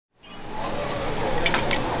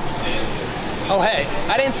Oh hey,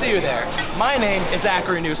 I didn't see you there. My name is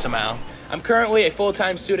Zachary Nusimow. I'm currently a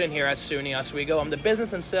full-time student here at SUNY Oswego. I'm the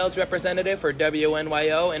business and sales representative for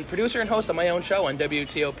WNYO and producer and host of my own show on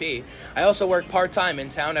WTOP. I also work part-time in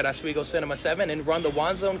town at Oswego Cinema 7 and run the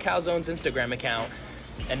Wanzone Calzone's Instagram account.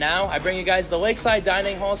 And now I bring you guys the Lakeside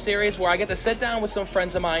Dining Hall series where I get to sit down with some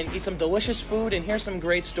friends of mine, eat some delicious food, and hear some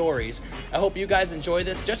great stories. I hope you guys enjoy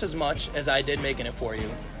this just as much as I did making it for you.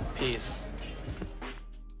 Peace.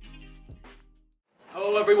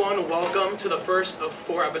 Hello everyone, welcome to the first of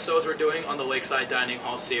 4 episodes we're doing on the Lakeside Dining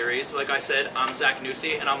Hall series. Like I said, I'm Zach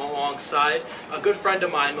Nusimow and I'm alongside a good friend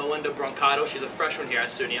of mine, Melinda Brancato. She's a freshman here at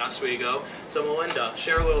SUNY Oswego. So Melinda,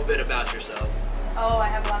 share a little bit about yourself. Oh, I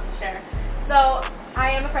have a lot to share. So,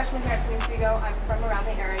 I am a freshman here at SUNY Oswego. I'm from around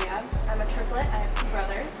the area. I'm a triplet. I have 2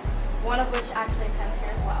 brothers, one of which actually attends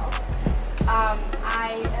here as well.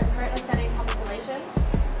 I am currently studying public relations,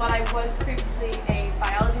 but I was previously a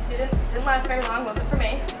biology student. Didn't last very long, wasn't for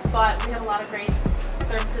me, but we have a lot of great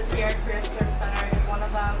services here. Career Service Center is one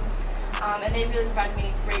of them, and they really provide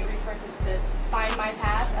me great resources to find my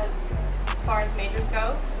path as far as majors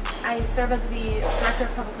goes. I serve as the Director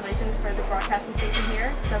of Public Relations for the broadcasting station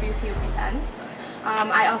here, WTOP 10.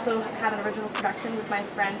 I also have an original production with my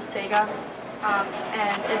friend Vega,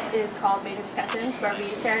 and it is called Major Discussions, where we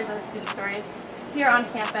share the student stories here on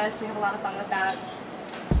campus. We have a lot of fun with that.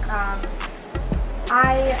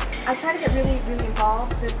 I try to get really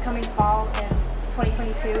involved. This coming fall in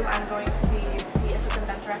 2022, I'm going to be the Assistant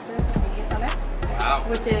Event Director for the Media Summit. Wow.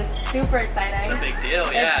 Which is super exciting. It's a big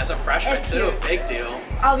deal, yeah, as a freshman too, huge. Big deal.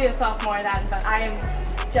 I'll be a sophomore then, but I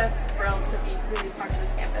am just thrilled to be really part of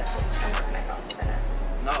this campus and work myself within it.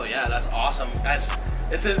 No, yeah, that's awesome.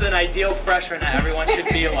 This is an ideal freshman that everyone should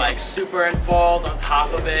be like super involved, on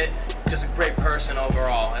top of it. Just a great person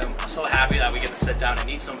overall. I'm so happy that we get to sit down and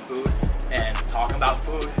eat some food and talk about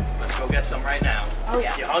food. Let's go get some right now. Oh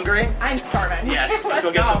yeah. You hungry? I'm starving. Yes, let's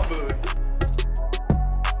go get some food.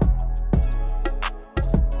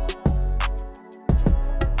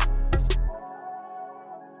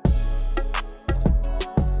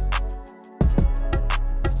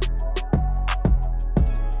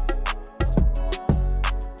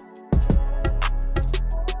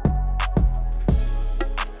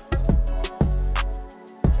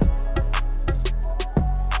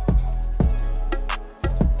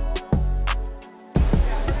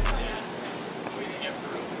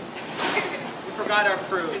 Got our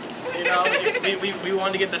fruit, you know, we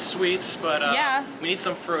wanted to get the sweets, but yeah, we need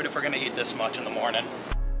some fruit if we're gonna eat this much in the morning.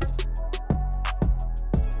 Good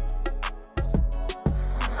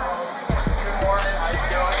morning, how you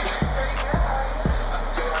doing? I'm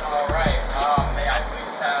doing all right. May I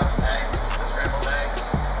please have eggs, the scrambled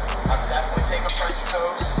eggs? I'm definitely taking a French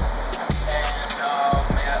toast, and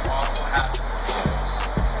may I also have the potatoes?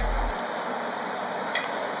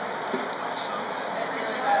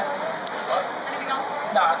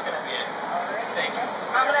 No, that's gonna be it. Thank you.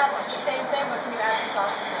 I'm gonna ask the same thing, but can you add some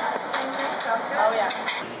coffee? Same thing? Sounds good. Oh yeah.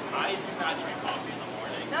 I do not drink coffee in the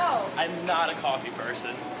morning. No. I'm not a coffee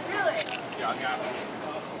person. Really? Yeah.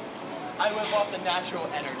 I live off the natural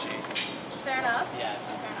energy. Fair enough. Yes.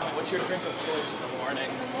 What's your drink of choice in the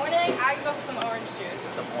morning? In the morning, I can go for some orange juice.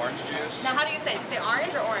 Some orange juice? Now, how do you say it? Do you say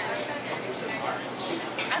orange or orange? Who says orange?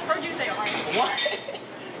 I've heard you say orange. What?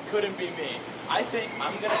 Couldn't be me. I think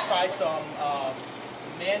I'm gonna try some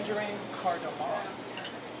Mandarin cardamom.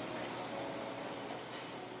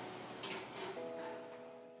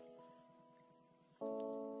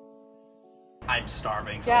 I'm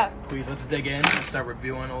starving, so please let's dig in and start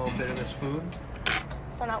reviewing a little bit of this food.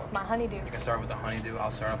 Start out with my honeydew. You can start with the honeydew.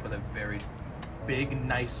 I'll start off with a very big,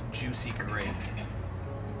 nice, juicy grape.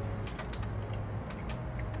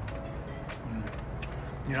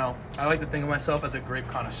 You know, I like to think of myself as a grape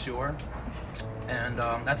connoisseur. And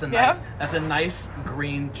that's a nice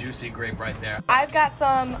green juicy grape right there. I've got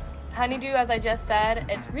some honeydew, as I just said.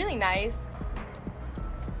 It's really nice.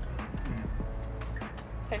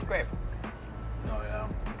 Tastes great. Oh yeah.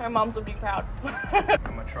 My moms would be proud. I'm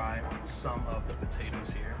gonna try some of the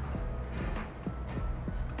potatoes here.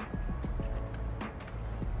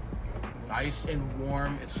 Nice and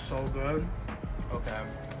warm. It's so good. Okay.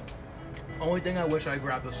 Only thing I wish I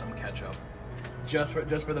grabbed was some ketchup. Just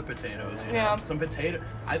for the potatoes, you know? Some potato.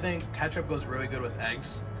 I think ketchup goes really good with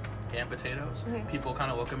eggs and potatoes. People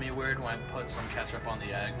kind of look at me weird when I put some ketchup on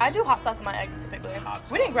the eggs. I do hot sauce on my eggs typically. Hot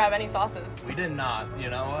sauce. We didn't grab any sauces. We did not. You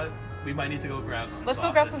know what? We might need to go grab some sauces. Let's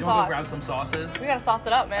go grab some you sauce. Want to go grab some sauces? We gotta sauce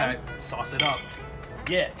it up, man. All right, sauce it up.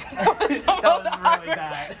 Yeah. That was really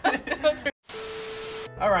bad.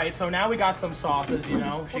 All right, so now we got some sauces, you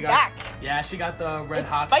know. We're back. Yeah, she got the red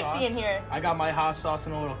hot spicy sauce. in here. I got my hot sauce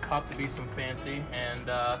in a little cup to be some fancy, and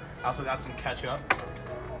I also got some ketchup.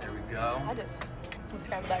 There we go. I just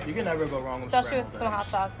scrambled eggs. You can never go wrong with especially scrambled with some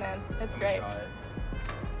eggs. hot sauce, man. It's great. Try it.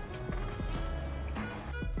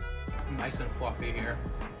 Nice and fluffy here.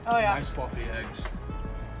 Oh yeah. Nice fluffy eggs.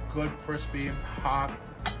 Good crispy hot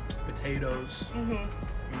potatoes.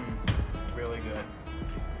 Really good.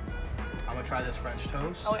 I'm gonna try this French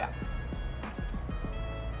toast. Oh yeah.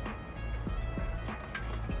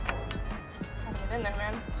 Have it in there,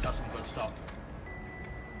 man. Got some good stuff.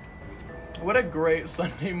 What a great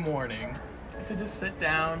Sunday morning to just sit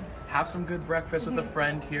down, have some good breakfast with a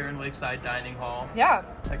friend here in Lakeside Dining Hall. Yeah.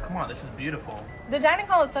 Like, come on, this is beautiful. The dining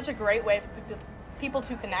hall is such a great way for people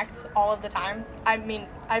to connect all of the time. I mean,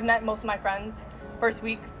 I've met most of my friends first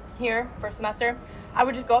week here, first semester. I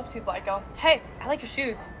would just go up to people. I'd go, hey, I like your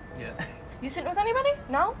shoes. Yeah. You sitting with anybody?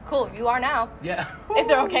 No? Cool, you are now. Yeah. If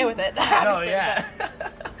they're okay with it. No, obviously, yeah.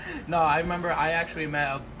 No, I remember I actually met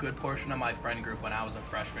a good portion of my friend group when I was a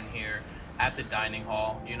freshman here at the dining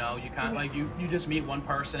hall. You know, you kind of like, you just meet one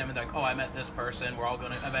person and they're like, oh, I met this person. We're all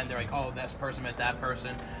going to, and then they're like, oh, this person met that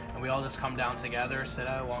person. And we all just come down together, sit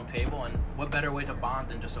at a long table, and what better way to bond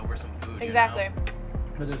than just over some food, Exactly. You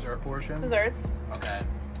know? The dessert portion? Desserts. Okay.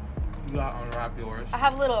 You got to unwrap yours. I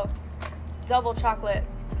have a little double chocolate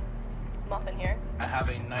muffin here. I have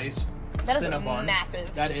a nice That is Cinnabon.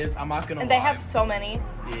 massive. That is, I'm not going to lie. And they have so many.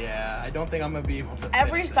 Yeah, I don't think I'm going to be able to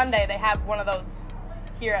Every finish Sunday this. they have one of those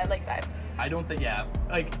here at Lakeside. I don't think, yeah,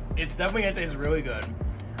 like, it's definitely going to taste really good.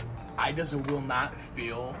 I just will not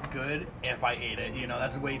feel good if I ate it. You know,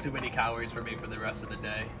 that's way too many calories for me for the rest of the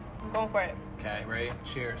day. I'm going for it. Okay, ready?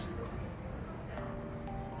 Cheers.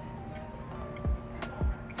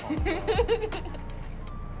 They're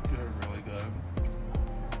really good.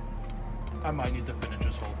 I might need to finish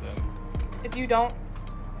this whole thing. If you don't,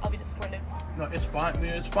 I'll be disappointed. No, it's fine. I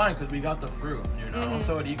mean, it's fine because we got the fruit, you know?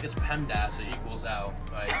 So it's PEMDAS, it equals out.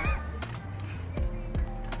 Like...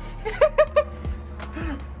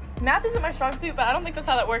 Math isn't my strong suit, but I don't think that's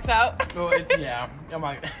how that works out. Well, yeah, I'm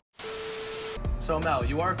like... So Mel,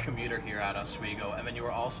 you are a commuter here at Oswego, and then you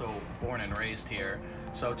were also born and raised here.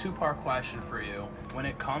 So two-part question for you. When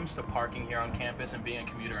it comes to parking here on campus and being a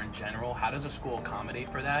commuter in general, how does a school accommodate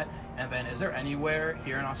for that? And then is there anywhere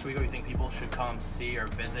here in Oswego you think people should come see or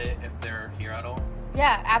visit if they're here at all?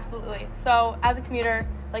 Yeah, absolutely. So as a commuter,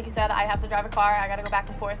 like you said, I have to drive a car. I got to go back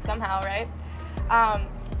and forth somehow, right?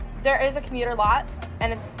 There is a commuter lot,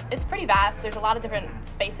 and it's pretty vast. There's a lot of different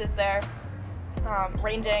spaces there,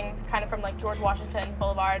 ranging kind of from like George Washington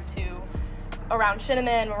Boulevard to around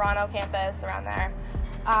Shinneman, Marano campus, around there.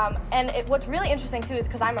 And what's really interesting too is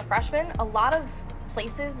because I'm a freshman, a lot of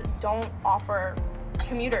places don't offer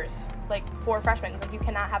commuters like for freshmen. Like you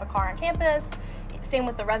cannot have a car on campus. Same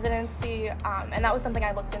with the residency, and that was something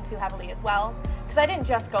I looked into heavily as well. Because I didn't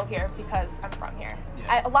just go here because I'm from here.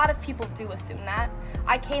 Yeah. A lot of people do assume that.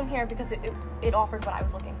 I came here because it offered what I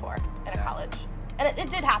was looking for in a college. And it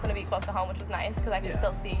did happen to be close to home, which was nice because I could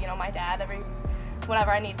still see, you know, my dad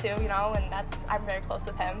whenever I need to, you know, and I'm very close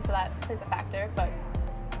with him, so that plays a factor. But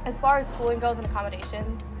as far as schooling goes and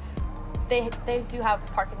accommodations, they do have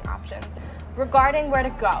parking options. Regarding where to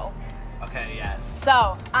go. Okay, yes.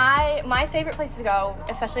 So my favorite place to go,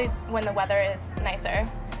 especially when the weather is nicer,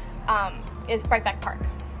 is Brightbeck Park.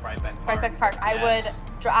 Brightbeck Park. Yes.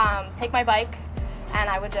 I would take my bike and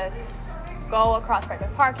I would just go across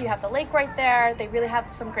Brightbeck Park. You have the lake right there. They really have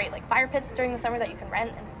some great like fire pits during the summer that you can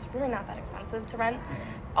rent, and it's really not that expensive to rent.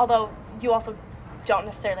 Although you also don't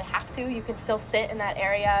necessarily have to. You can still sit in that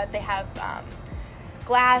area. They have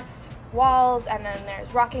glass walls, and then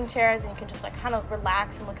there's rocking chairs, and you can just like kind of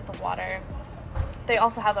relax and look at the water. They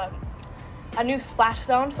also have a new splash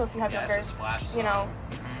zone, so if you have younger, you know,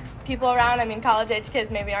 people around, I mean, college-age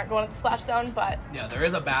kids maybe aren't going to the splash zone, but... Yeah, there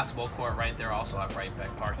is a basketball court right there also at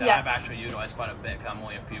Brightbeck Park that I've actually utilized quite a bit. I'm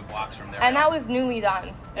only a few blocks from there. And that was newly done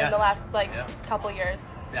in the last, couple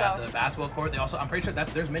years. Yeah, so. the basketball court, they also, I'm pretty sure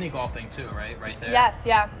there's mini golfing too, right? Right there. Yes,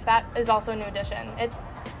 yeah, that is also a new addition.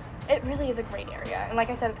 It really is a great area. And like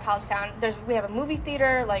I said, it's college town. We have a movie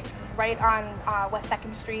theater, like, right on West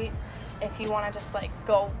 2nd Street. If you want to just, like,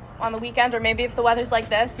 go on the weekend, or maybe if the weather's like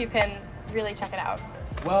this, you can really check it out.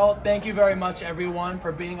 Well, thank you very much, everyone,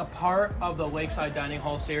 for being a part of the Lakeside Dining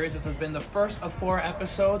Hall series. This has been the first of 4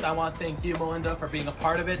 episodes. I want to thank you, Melinda, for being a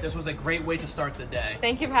part of it. This was a great way to start the day.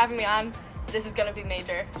 Thank you for having me on. This is going to be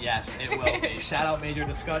major. Yes, it will be. Shout out Major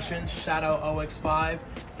Discussions. Shout out OX5.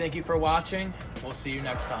 Thank you for watching. We'll see you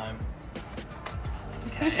next time.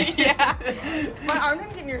 Okay. Yeah. My arm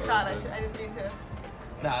didn't get in your shot. I didn't mean to.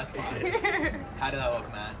 No, that's fine. How did that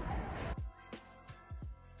look, Matt?